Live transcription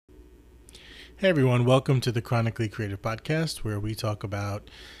Hey everyone, welcome to the Chronically Creative Podcast, where we talk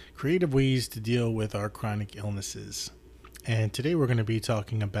about creative ways to deal with our chronic illnesses. And today we're going to be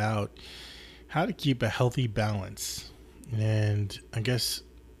talking about how to keep a healthy balance. And I guess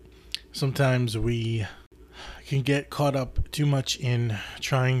sometimes we can get caught up too much in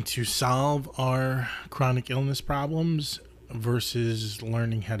trying to solve our chronic illness problems versus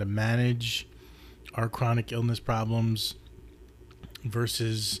learning how to manage our chronic illness problems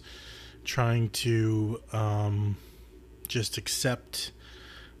versus trying to just accept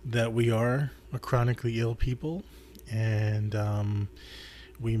that we are a chronically ill people, and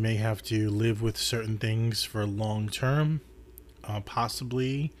we may have to live with certain things for long term,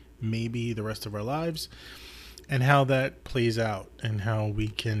 possibly, maybe the rest of our lives, and how that plays out and how we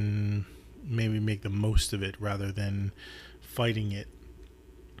can maybe make the most of it rather than fighting it.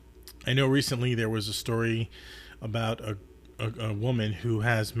 I know recently there was a story about a woman who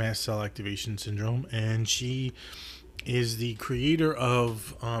has mast cell activation syndrome, and she is the creator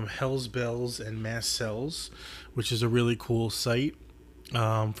of Hell's Bells and Mast Cells, which is a really cool site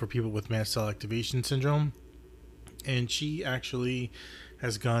for people with mast cell activation syndrome. And she actually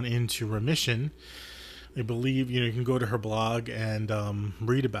has gone into remission. I believe you can go to her blog and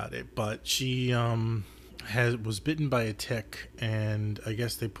read about it, but she was bitten by a tick, and I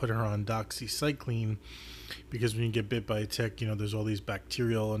guess they put her on doxycycline because when you get bit by a tick, there's all these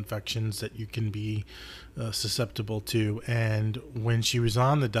bacterial infections that you can be susceptible to. And when she was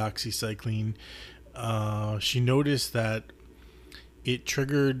on the doxycycline, she noticed that it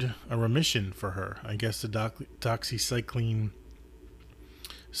triggered a remission for her. I guess the doxycycline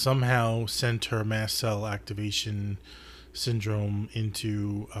somehow sent her mast cell activation syndrome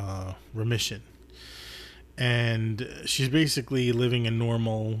into remission. And she's basically living a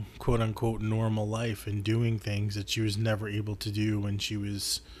normal, quote unquote, normal life and doing things that she was never able to do when she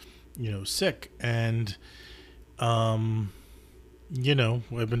was, sick. And, I've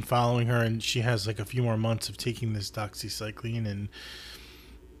been following her, and she has like a few more months of taking this doxycycline, and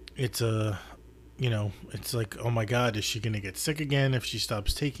it's it's like, oh my God, is she going to get sick again if she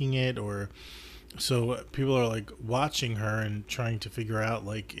stops taking it? Or so people are like watching her and trying to figure out,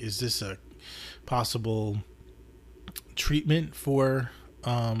 like, is this a possible treatment for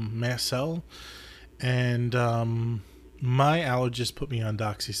mast cell? And my allergist put me on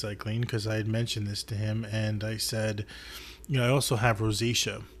doxycycline because I had mentioned this to him, and I said, I also have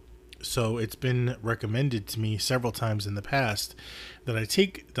rosacea, so it's been recommended to me several times in the past that I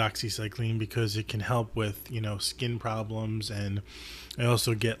take doxycycline because it can help with skin problems, and I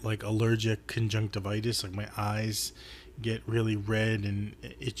also get like allergic conjunctivitis, like my eyes get really red and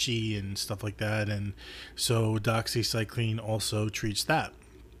itchy and stuff like that. And so doxycycline also treats that.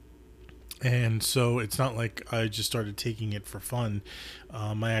 And so it's not like I just started taking it for fun.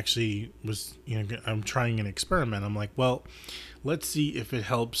 I actually was, I'm trying an experiment. I'm like, well, let's see if it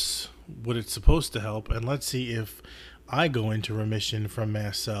helps what it's supposed to help, and let's see if I go into remission from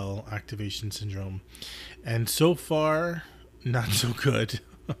mast cell activation syndrome. And so far, not so good.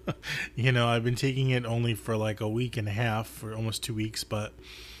 I've been taking it only for like a week and a half, for almost 2 weeks, but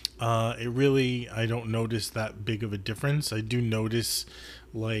I don't notice that big of a difference. I do notice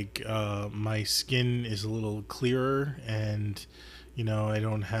like my skin is a little clearer, and I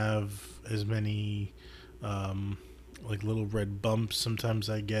don't have as many like little red bumps sometimes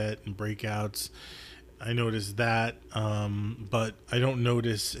I get, and breakouts. I notice that, but I don't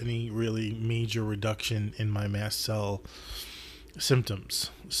notice any really major reduction in my mast cell symptoms.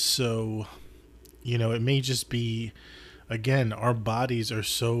 So, it may just be, again, our bodies are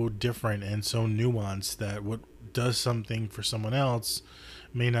so different and so nuanced that what does something for someone else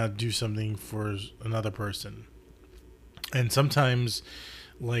may not do something for another person. And sometimes,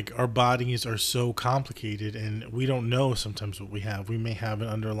 like, our bodies are so complicated, and we don't know sometimes what we have. We may have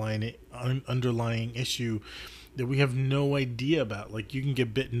an underlying issue that we have no idea about. Like, you can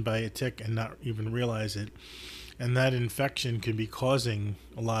get bitten by a tick and not even realize it, and that infection could be causing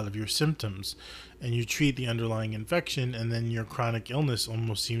a lot of your symptoms, and you treat the underlying infection, and then your chronic illness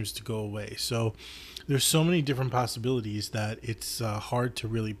almost seems to go away. So there's so many different possibilities that it's hard to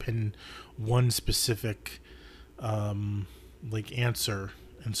really pin one specific answer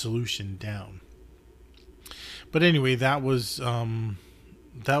and solution down. But anyway, that was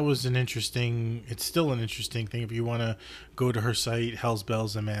it's still an interesting thing. If you want to go to her site, Hell's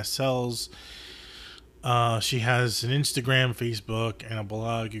Bells and Mast Cells, she has an Instagram, Facebook, and a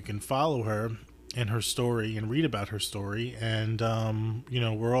blog. You can follow her and her story and read about her story. And, I'm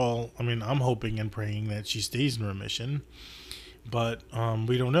hoping and praying that she stays in remission, but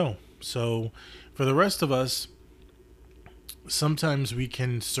we don't know. So for the rest of us, sometimes we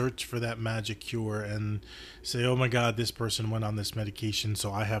can search for that magic cure and say, oh my God, this person went on this medication,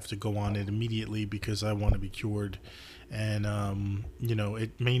 so I have to go on it immediately because I want to be cured. And,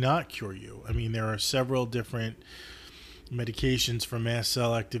 it may not cure you. I mean, there are several different medications for mast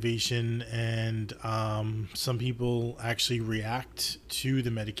cell activation, and some people actually react to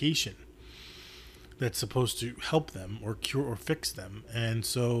the medication that's supposed to help them or cure or fix them. And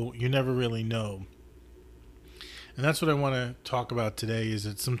so you never really know. And that's what I want to talk about today, is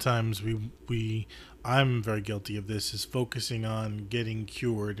that sometimes I'm very guilty of this, is focusing on getting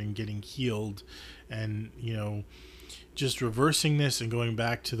cured and getting healed, and just reversing this and going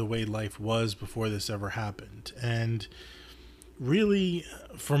back to the way life was before this ever happened. And really,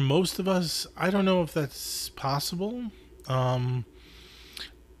 for most of us, I don't know if that's possible. I'm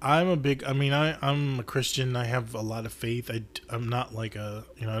a Christian. I have a lot of faith. I'm not like I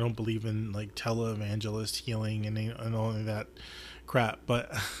don't believe in like televangelist healing and all of that crap.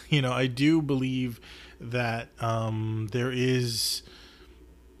 But, I do believe that there is,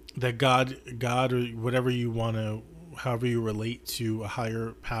 that God or whatever you want to, however you relate to a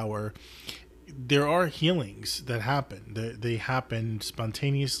higher power, there are healings that happen. They happen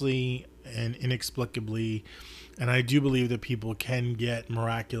spontaneously and inexplicably, and I do believe that people can get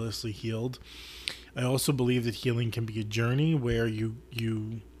miraculously healed. I also believe that healing can be a journey where you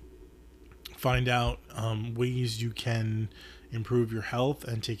find out ways you can improve your health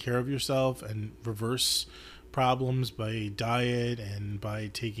and take care of yourself and reverse problems by diet and by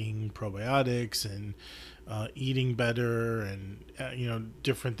taking probiotics and eating better and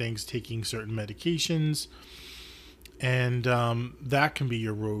different things, taking certain medications. And that can be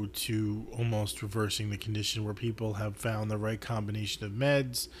your road to almost reversing the condition, where people have found the right combination of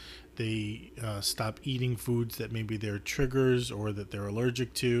meds. They stop eating foods that maybe they're triggers or that they're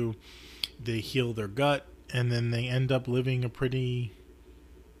allergic to. They heal their gut, and then they end up living a pretty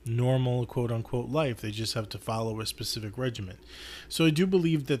normal, quote unquote, life. They just have to follow a specific regimen. So I do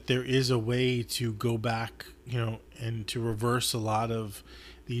believe that there is a way to go back, and to reverse a lot of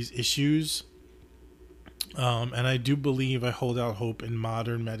these issues. And I do believe, I hold out hope in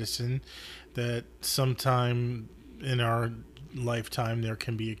modern medicine that sometime in our lifetime there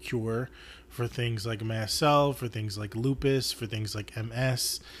can be a cure for things like mast cell, for things like lupus, for things like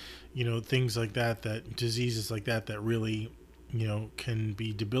MS, things like that diseases like that really, can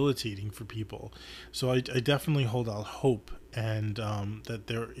be debilitating for people. So I definitely hold out hope, and that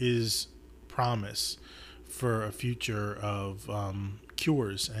there is promise for a future of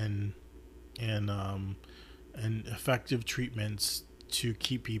cures and effective treatments to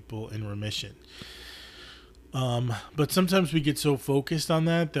keep people in remission. But sometimes we get so focused on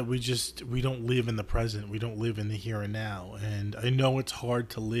that we don't live in the present. We don't live in the here and now. And I know it's hard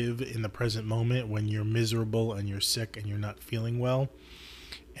to live in the present moment when you're miserable and you're sick and you're not feeling well.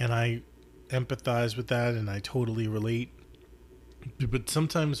 And I empathize with that, and I totally relate. But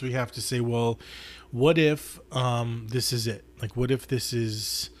sometimes we have to say, well, what if this is it? Like, what if this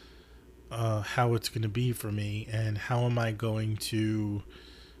is how it's going to be for me, and how am I going to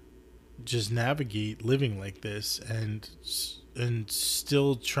just navigate living like this and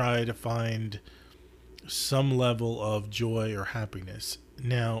still try to find some level of joy or happiness.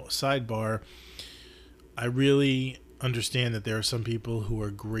 Now, sidebar, I really understand that there are some people who are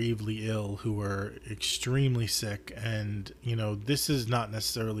gravely ill, who are extremely sick, and this is not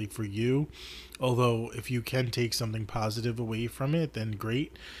necessarily for you, although if you can take something positive away from it, then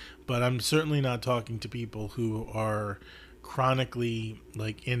great. But I'm certainly not talking to people who are chronically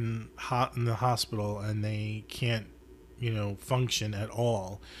like in the hospital and they can't function at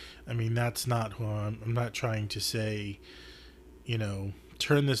all. I mean, that's not who I'm not trying to say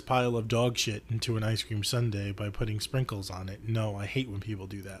turn this pile of dog shit into an ice cream sundae by putting sprinkles on it. No, I hate when people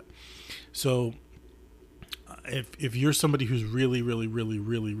do that. So if you're somebody who's really, really, really,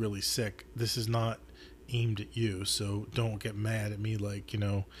 really, really sick, this is not aimed at you. So don't get mad at me like,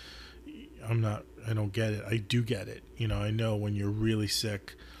 I don't get it. I do get it. I know when you're really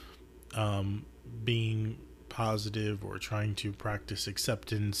sick, being positive or trying to practice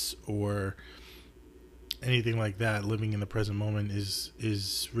acceptance or anything like that, living in the present moment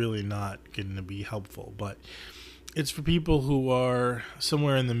is really not going to be helpful. But it's for people who are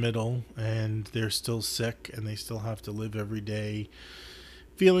somewhere in the middle and they're still sick and they still have to live every day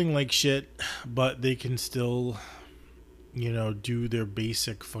feeling like shit, but they can still do their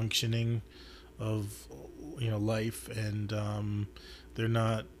basic functioning of life, and they're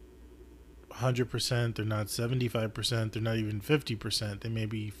not 100%, they're not 75%, they're not even 50%, they may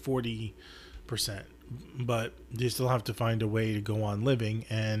be 40%, but they still have to find a way to go on living,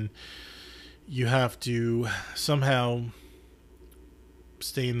 and you have to somehow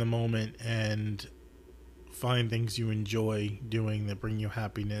stay in the moment and find things you enjoy doing that bring you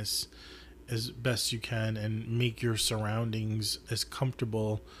happiness as best you can, and make your surroundings as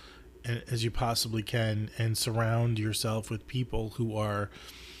comfortable as you possibly can, and surround yourself with people who are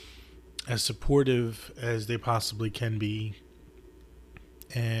as supportive as they possibly can be.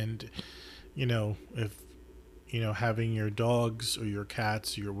 And if having your dogs or your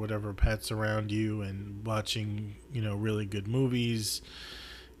cats or your whatever pets around you, and watching really good movies,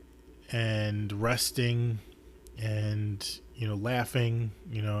 and resting, and laughing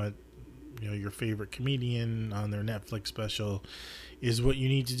at your favorite comedian on their Netflix special is what you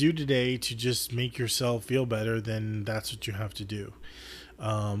need to do today to just make yourself feel better, then that's what you have to do.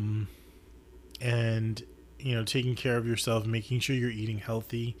 And taking care of yourself, making sure you're eating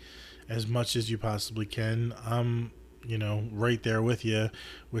healthy as much as you possibly can. I'm right there with you.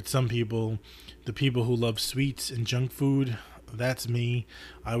 With some people, the people who love sweets and junk food, that's me.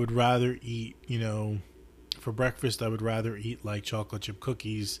 I would rather eat for breakfast, I would rather eat like chocolate chip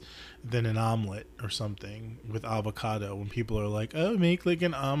cookies than an omelet or something with avocado. When people are like, oh, make like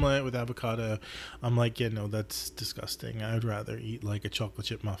an omelet with avocado, I'm like, yeah, no, that's disgusting. I'd rather eat like a chocolate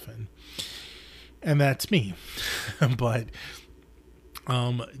chip muffin. And that's me. But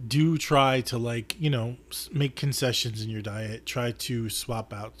do try to make concessions in your diet. Try to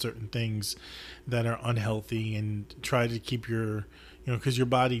swap out certain things that are unhealthy, and try to keep your because your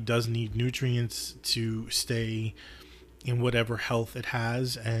body does need nutrients to stay in whatever health it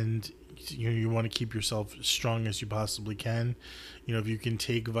has, and you want to keep yourself as strong as you possibly can. If you can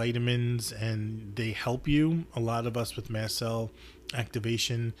take vitamins and they help you, a lot of us with mast cell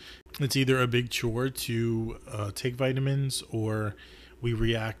activation, it's either a big chore to take vitamins, or we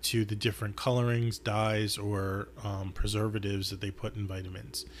react to the different colorings, dyes, or preservatives that they put in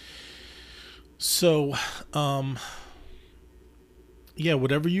vitamins. So,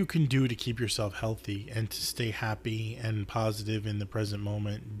 whatever you can do to keep yourself healthy and to stay happy and positive in the present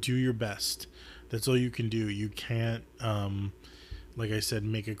moment, do your best. That's all you can do. You can't, like I said,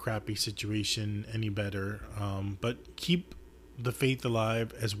 make a crappy situation any better. But keep the faith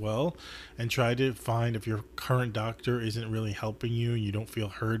alive as well, and try to find, if your current doctor isn't really helping you, you don't feel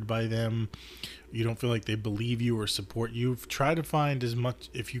heard by them, you don't feel like they believe you or support you, try to find, as much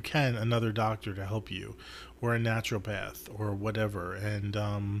if you can, another doctor to help you, or a naturopath or whatever. And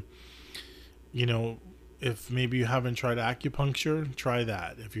if maybe you haven't tried acupuncture, try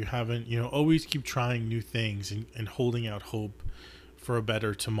that. If you haven't, always keep trying new things, and holding out hope for a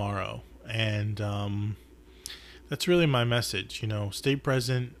better tomorrow. And that's really my message. Stay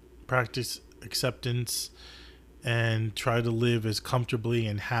present, practice acceptance, and try to live as comfortably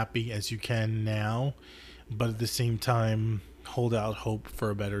and happy as you can now, but at the same time, hold out hope for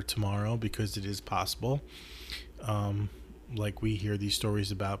a better tomorrow, because it is possible. Like we hear these stories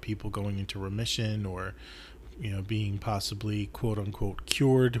about people going into remission, or being possibly quote unquote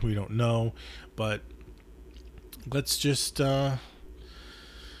cured. We don't know, but let's just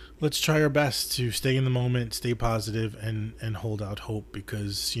let's try our best to stay in the moment, stay positive, and hold out hope,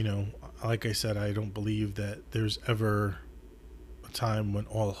 because like I said, I don't believe that there's ever a time when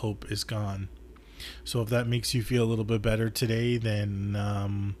all hope is gone. So if that makes you feel a little bit better today, then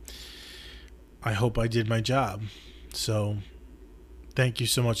I hope I did my job. So thank you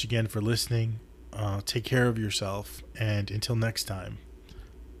so much again for listening. Take care of yourself, and until next time.